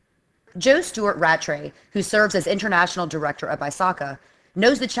Joe Stewart-Rattray, who serves as International Director at ISACA,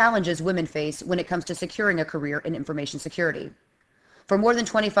 knows the challenges women face when it comes to securing a career in information security. For more than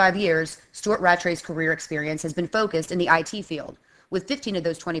 25 years, Stewart-Rattray's career experience has been focused in the IT field, with 15 of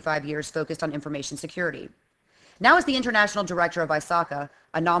those 25 years focused on information security. Now as the International Director of ISACA,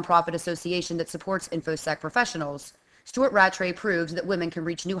 a nonprofit association that supports InfoSec professionals, Stewart-Rattray proves that women can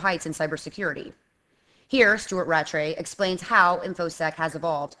reach new heights in cybersecurity. Here, Stewart-Rattray explains how InfoSec has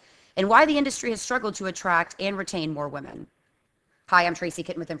evolved and why the industry has struggled to attract and retain more women. Hi, I'm Tracy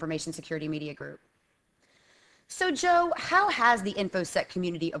Kitten with Information Security Media Group. So, Joe, how has the InfoSec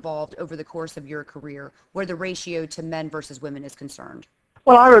community evolved over the course of your career where the ratio to men versus women is concerned?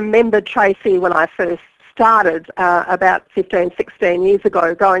 Well, I remember, Tracy, when I first started about 15, 16 years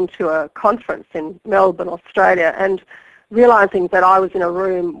ago, going to a conference in Melbourne, Australia, and realising that I was in a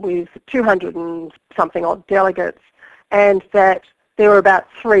room with 200 and something odd delegates, and that there were about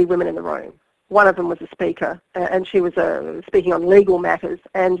 3 women in the room. One of them was a speaker, and she was speaking on legal matters,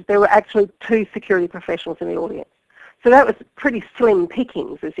 and there were actually 2 security professionals in the audience. So that was pretty slim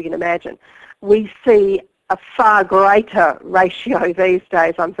pickings, as you can imagine. We see a far greater ratio these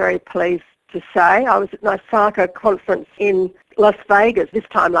days, I'm very pleased to say. I was at an ISACA conference in Las Vegas this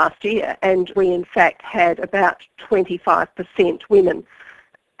time last year, and we in fact had about 25% women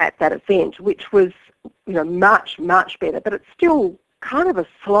at that event, which was much, much better, but it's still kind of a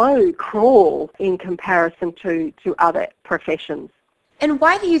slow crawl in comparison to other professions. And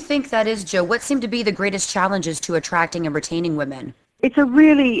why do you think that is, Joe? What seem to be the greatest challenges to attracting and retaining women? It's a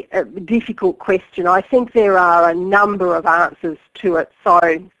really difficult question. I think there are a number of answers to it, so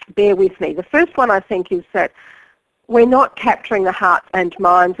bear with me. The first one, I think, is that we're not capturing the hearts and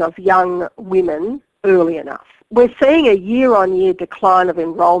minds of young women early enough. We're seeing a year-on-year decline of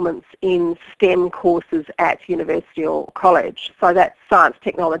enrolments in STEM courses at university or college. So that's science,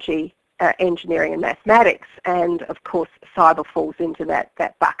 technology, engineering and mathematics, and of course cyber falls into that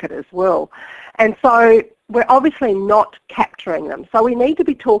bucket as well. And so we're obviously not capturing them. So we need to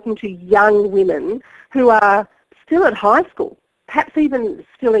be talking to young women who are still at high school, perhaps even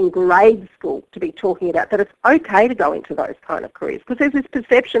still in grade school, to be talking about that it's okay to go into those kind of careers. Because there's this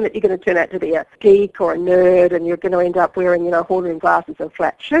perception that you're going to turn out to be a geek or a nerd and you're going to end up wearing, horn-rimmed glasses and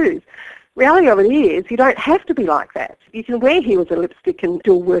flat shoes. Reality of it is you don't have to be like that. You can wear heels and lipstick and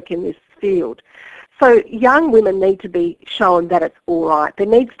still work in this field. So young women need to be shown that it's all right. There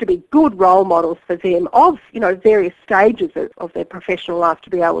needs to be good role models for them of, various stages of their professional life to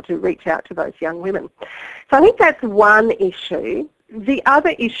be able to reach out to those young women. So I think that's one issue. The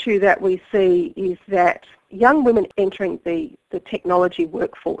other issue that we see is that young women entering the technology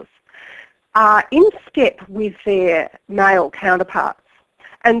workforce are in step with their male counterparts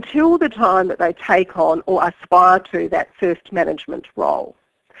until the time that they take on or aspire to that first management role.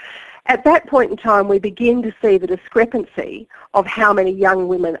 At that point in time, we begin to see the discrepancy of how many young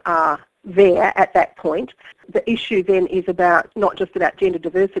women are there at that point. The issue then is not just about gender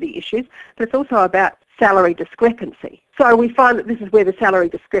diversity issues, but it's also about salary discrepancy. So we find that this is where the salary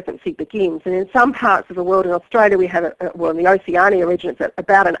discrepancy begins. And in some parts of the world, in Australia, we have, in the Oceania region, it's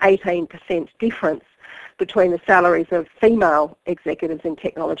about an 18% difference between the salaries of female executives in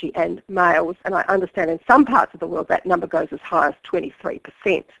technology and males. And I understand in some parts of the world that number goes as high as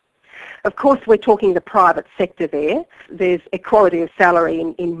 23%. Of course, we're talking the private sector there. There's equality of salary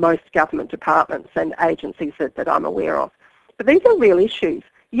in most government departments and agencies that I'm aware of. But these are real issues.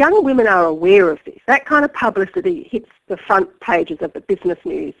 Young women are aware of this. That kind of publicity hits the front pages of the business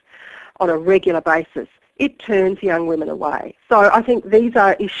news on a regular basis. It turns young women away. So I think these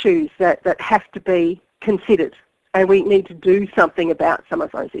are issues that have to be considered, and we need to do something about some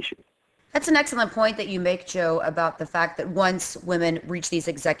of those issues. That's an excellent point that you make, Joe, about the fact that once women reach these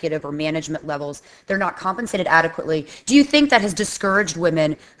executive or management levels, they're not compensated adequately. Do you think that has discouraged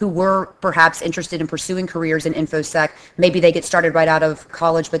women who were perhaps interested in pursuing careers in InfoSec? Maybe they get started right out of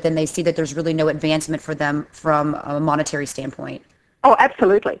college, but then they see that there's really no advancement for them from a monetary standpoint. Oh,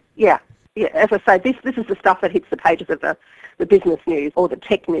 absolutely. Yeah. As I say, this is the stuff that hits the pages of the business news or the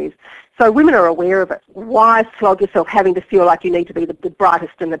tech news. So women are aware of it. Why slog yourself having to feel like you need to be the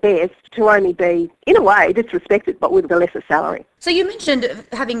brightest and the best to only be, in a way, disrespected, but with a lesser salary? So you mentioned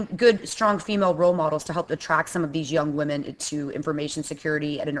having good, strong female role models to help attract some of these young women to information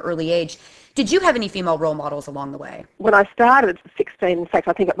security at an early age. Did you have any female role models along the way? When I started 16, in fact,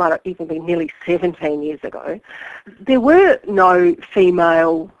 I think it might have even been nearly 17 years ago, there were no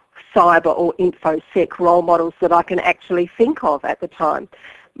female cyber or InfoSec role models that I can actually think of at the time.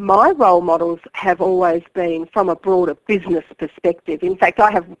 My role models have always been from a broader business perspective. In fact,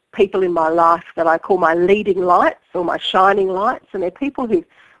 I have people in my life that I call my leading lights or my shining lights, and they're people who've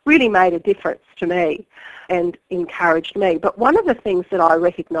really made a difference to me and encouraged me. But one of the things that I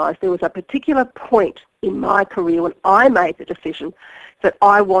recognised, there was a particular point in my career when I made the decision that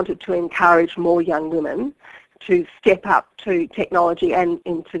I wanted to encourage more young women to step up to technology and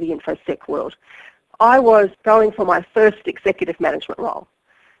into the InfoSec world. I was going for my first executive management role.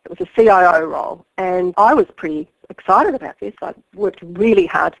 It was a CIO role, and I was pretty excited about this. I worked really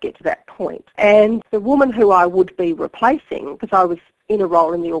hard to get to that point. And the woman who I would be replacing, because I was in a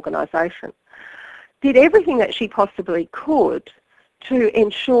role in the organisation, did everything that she possibly could to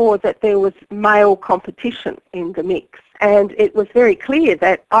ensure that there was male competition in the mix. And it was very clear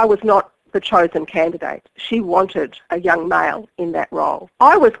that I was not the chosen candidate. She wanted a young male in that role.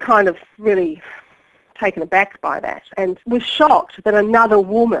 I was kind of really taken aback by that and was shocked that another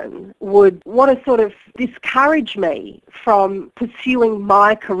woman would want to sort of discourage me from pursuing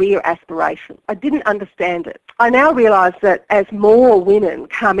my career aspiration. I didn't understand it. I now realise that as more women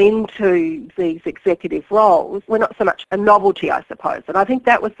come into these executive roles, we're not so much a novelty, I suppose, and I think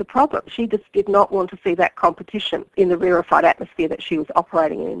that was the problem. She just did not want to see that competition in the rarefied atmosphere that she was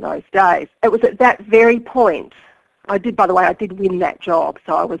operating in those days. It was at that very point I did win that job,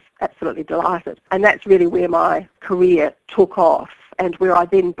 so I was absolutely delighted. And that's really where my career took off and where I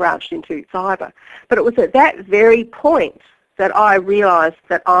then branched into cyber. But it was at that very point that I realised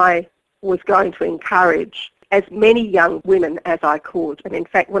that I was going to encourage as many young women as I could. And in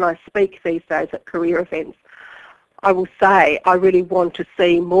fact, when I speak these days at career events, I will say I really want to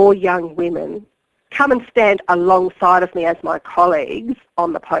see more young women come and stand alongside of me as my colleagues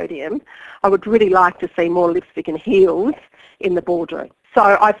on the podium. I would really like to see more lipstick and heels in the boardroom.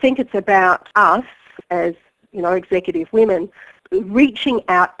 So I think it's about us as, executive women reaching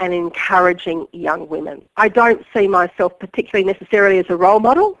out and encouraging young women. I don't see myself particularly necessarily as a role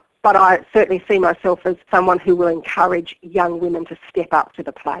model, but I certainly see myself as someone who will encourage young women to step up to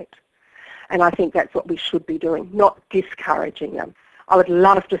the plate. And I think that's what we should be doing, not discouraging them. I would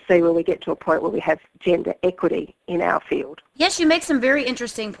love to see where we get to a point where we have gender equity in our field. Yes, you make some very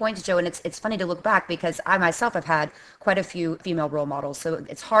interesting points, Jo, and it's funny to look back because I myself have had quite a few female role models, so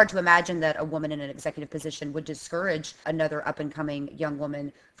it's hard to imagine that a woman in an executive position would discourage another up-and-coming young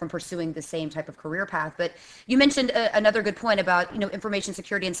woman from pursuing the same type of career path. But you mentioned another good point about, information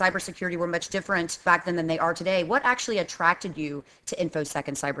security and cybersecurity were much different back then than they are today. What actually attracted you to InfoSec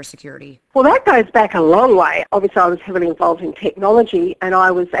and cybersecurity? Well, that goes back a long way. Obviously, I was heavily involved in technology, and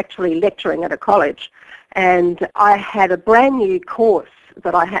I was actually lecturing at a college. And I had a brand new course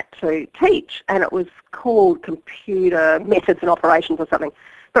that I had to teach, and it was called Computer Methods and Operations or something.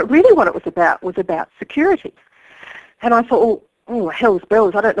 But really what it was about security. And I thought, oh, hell's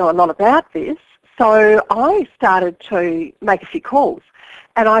bells, I don't know a lot about this. So I started to make a few calls.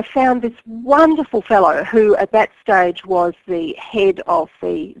 And I found this wonderful fellow who at that stage was the head of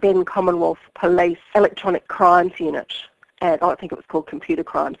the then Commonwealth Police Electronic Crimes Unit. And I think it was called Computer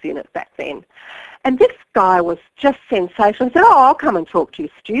Crimes Unit back then. And this guy was just sensational. He said, I'll come and talk to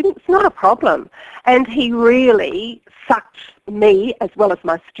your students, not a problem. And he really sucked me, as well as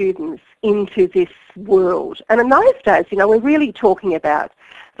my students, into this world. And in those days, we're really talking about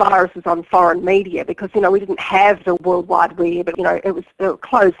viruses on foreign media because, we didn't have the World Wide Web, but, it was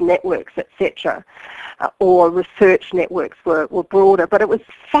closed networks, etc. Or research networks were broader. But it was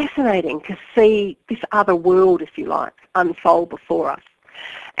fascinating to see this other world, if you like, unfold before us.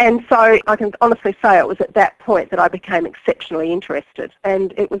 And so I can honestly say it was at that point that I became exceptionally interested.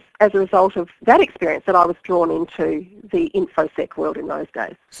 And it was as a result of that experience that I was drawn into the InfoSec world in those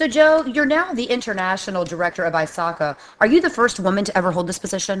days. So, Jo, you're now the International Director of ISACA. Are you the first woman to ever hold this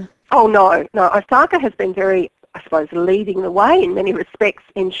position? Oh, no. ISACA has been very, I suppose, leading the way in many respects,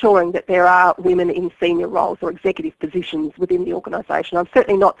 ensuring that there are women in senior roles or executive positions within the organisation. I'm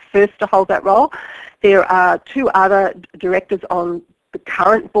certainly not first to hold that role. There are two other directors on the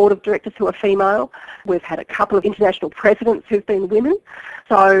current board of directors who are female. We've had a couple of international presidents who've been women.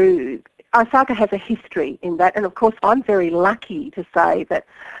 So ISACA has a history in that, and of course I'm very lucky to say that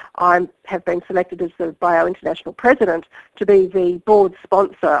I have been selected by our international president to be the board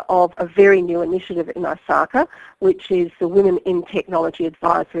sponsor of a very new initiative in ISACA, which is the Women in Technology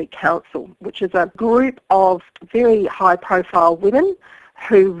Advisory Council, which is a group of very high-profile women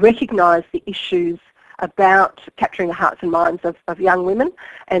who recognise the issues about capturing the hearts and minds of young women,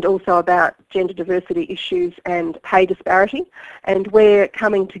 and also about gender diversity issues and pay disparity. And we're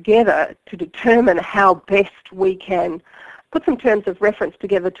coming together to determine how best we can put some terms of reference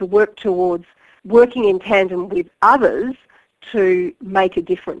together to work towards working in tandem with others to make a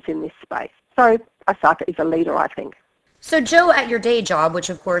difference in this space. So ISACA is a leader, I think. So, Joe, at your day job,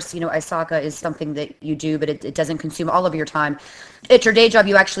 which of course, ISACA is something that you do, but it doesn't consume all of your time. At your day job,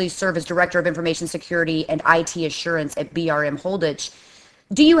 you actually serve as Director of Information Security and IT Assurance at BRM Holditch.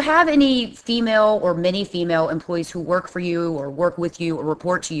 Do you have any female or many female employees who work for you or work with you or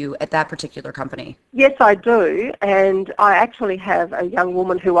report to you at that particular company? Yes, I do, and I actually have a young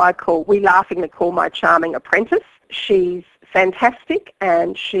woman who we laughingly call my charming apprentice. She's fantastic,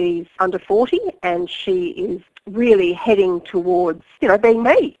 and she's under 40, and she is really heading towards, being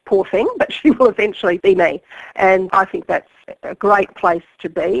me. Poor thing, but she will eventually be me. And I think that's a great place to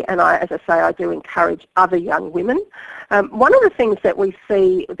be, and as I say, I do encourage other young women. One of the things that we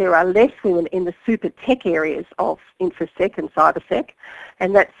see, there are less women in the super tech areas of InfoSec and CyberSec,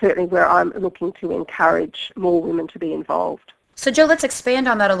 and that's certainly where I'm looking to encourage more women to be involved. So, Joe, let's expand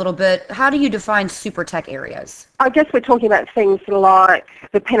on that a little bit. How do you define super tech areas? I guess we're talking about things like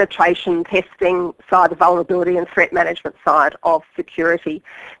the penetration testing side, the vulnerability and threat management side of security.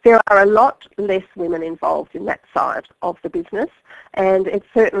 There are a lot less women involved in that side of the business, and it's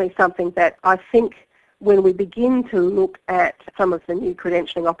certainly something that I think when we begin to look at some of the new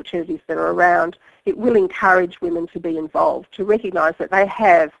credentialing opportunities that are around, it will encourage women to be involved, to recognise that they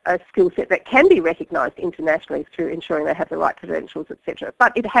have a skill set that can be recognised internationally through ensuring they have the right credentials, etc.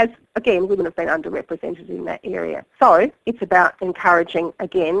 But it has, again, women have been underrepresented in that area. So it's about encouraging,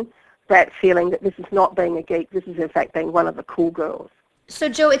 again, that feeling that this is not being a geek, this is in fact being one of the cool girls. So,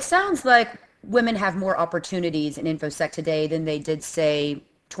 Joe, it sounds like women have more opportunities in InfoSec today than they did, say,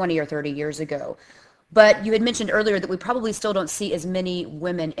 20 or 30 years ago. But you had mentioned earlier that we probably still don't see as many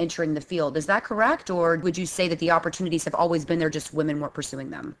women entering the field. Is that correct? Or would you say that the opportunities have always been there, just women weren't pursuing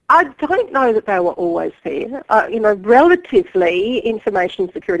them? I don't know that they were always there. Relatively, information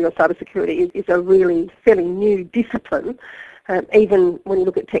security or cybersecurity is a really fairly new discipline. Even when you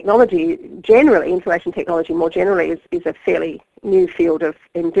look at technology, generally, information technology more generally is a fairly new field of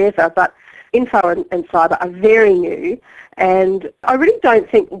endeavour. But info and cyber are very new, and I really don't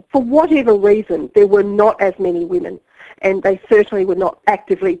think, for whatever reason, there were not as many women, and they certainly were not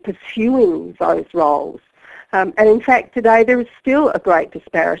actively pursuing those roles. And in fact, today there is still a great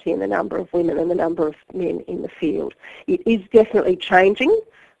disparity in the number of women and the number of men in the field. It is definitely changing,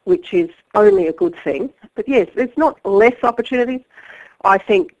 which is only a good thing. But yes, there's not less opportunities. I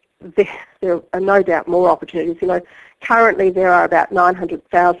think there are no doubt more opportunities. Currently there are about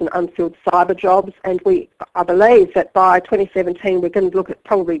 900,000 unfilled cyber jobs, and I believe that by 2017 we're going to look at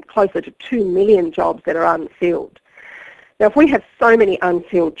probably closer to 2 million jobs that are unfilled. Now, if we have so many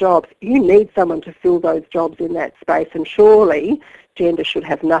unfilled jobs, you need someone to fill those jobs in that space, and surely gender should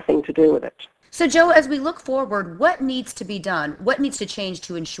have nothing to do with it. So, Joe, as we look forward, what needs to be done? What needs to change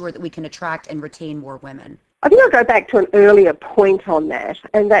to ensure that we can attract and retain more women? I think I'll go back to an earlier point on that,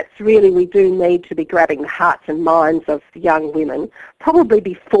 and that's really we do need to be grabbing the hearts and minds of young women, probably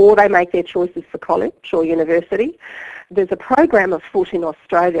before they make their choices for college or university. There's a program afoot in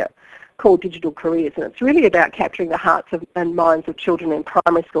Australia called Digital Careers, and it's really about capturing the hearts and minds of children in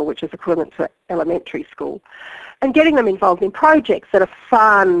primary school, which is equivalent to elementary school, and getting them involved in projects that are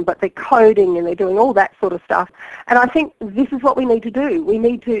fun, but they're coding and they're doing all that sort of stuff. And I think this is what we need to do. We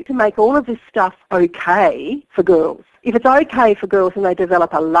need to make all of this stuff okay for girls. If it's okay for girls and they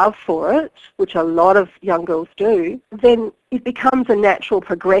develop a love for it, which a lot of young girls do, then it becomes a natural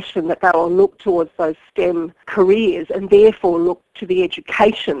progression that they will look towards those STEM careers and therefore look to the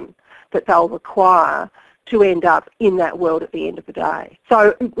education that they'll require to end up in that world at the end of the day.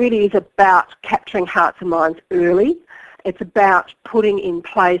 So it really is about capturing hearts and minds early. It's about putting in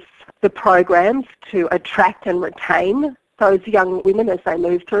place the programs to attract and retain those young women as they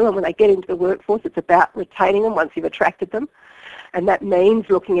move through, and when they get into the workforce, it's about retaining them once you've attracted them. And that means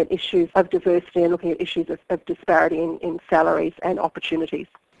looking at issues of diversity and looking at issues of disparity in salaries and opportunities.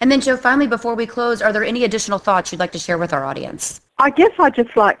 And then, Joe, finally, before we close, are there any additional thoughts you'd like to share with our audience? I guess I'd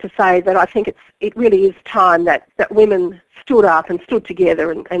just like to say that I think it really is time that women stood up and stood together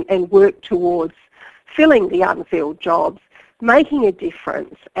and worked towards filling the unfilled jobs, making a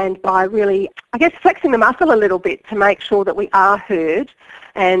difference, and by really, I guess, flexing the muscle a little bit to make sure that we are heard,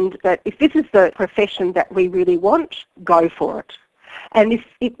 and that if this is the profession that we really want, go for it. And if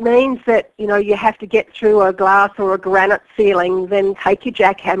it means that, you have to get through a glass or a granite ceiling, then take your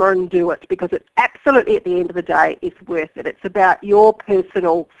jackhammer and do it, because it absolutely, at the end of the day, is worth it. It's about your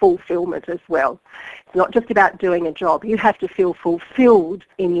personal fulfilment as well. It's not just about doing a job. You have to feel fulfilled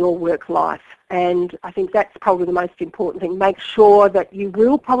in your work life. And I think that's probably the most important thing. Make sure that you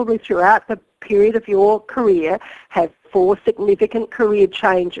will probably throughout the period of your career have 4 significant career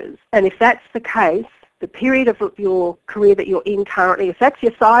changes. And if that's the case, the period of your career that you're in currently, if that's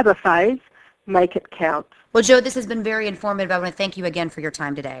your cyber phase, make it count. Well, Jo, this has been very informative. I want to thank you again for your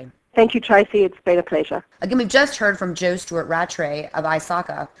time today. Thank you, Tracy. It's been a pleasure. Again, we've just heard from Jo Stewart-Rattray of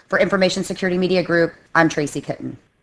ISACA. For Information Security Media Group, I'm Tracy Kitten.